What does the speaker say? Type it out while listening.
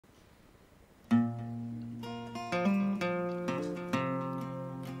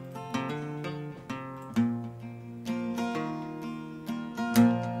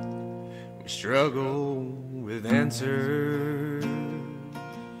struggle with answers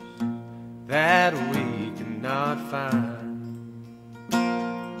that we cannot find.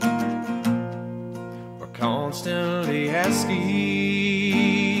 We're constantly asking,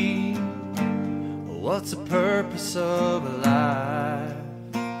 what's the purpose of life?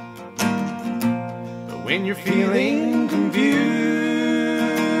 But when you're feeling confused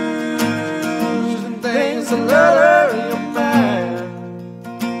and things that lull your mind,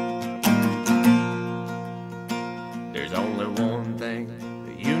 there's only one thing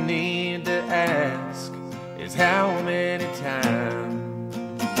that you need to ask, is how many times?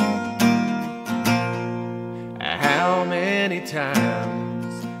 How many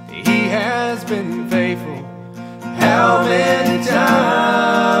times He has been faithful? How many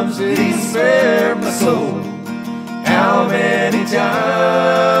times did He spare my soul? How many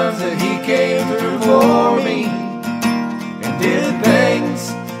times that He came through for me and did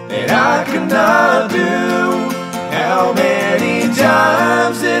things that I could not do? How many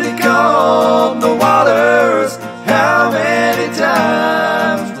times did He calm the waters? How many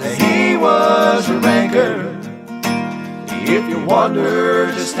times that He was your anchor? If you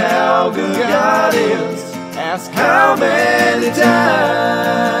wonder just how good God is, ask how many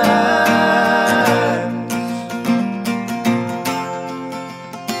times.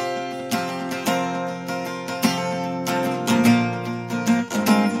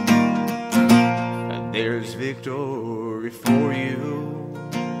 And there's victory for you,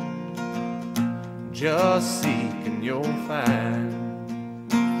 just seek and you'll find.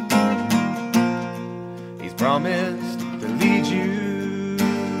 He's promised to lead you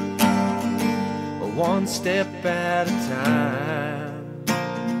one step at a time.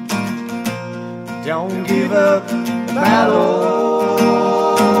 Don't give up the battle,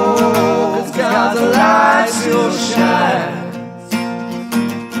 'cause God's light still shines.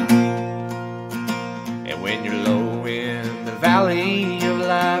 And when you're low in the valley of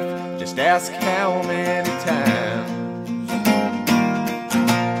life, just ask how many times.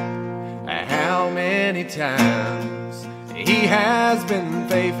 How many times He has been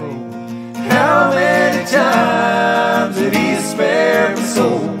faithful? How many times did He spare my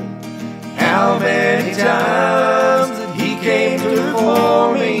soul? How many times that He came through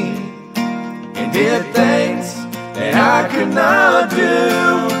for me and did things that I could not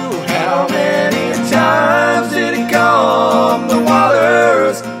do? How many times did He calm the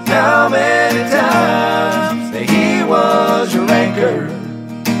waters? How many times that He was your anchor?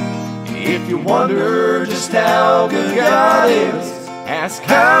 If you wonder just how good God is, ask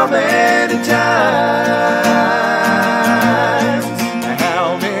how many times.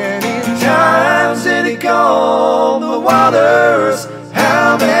 How many times did He calm the waters?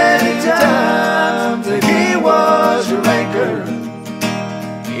 How many times that He was your anchor?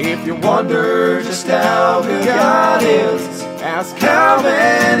 If you wonder just how good God is, ask how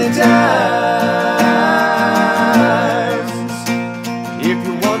many times.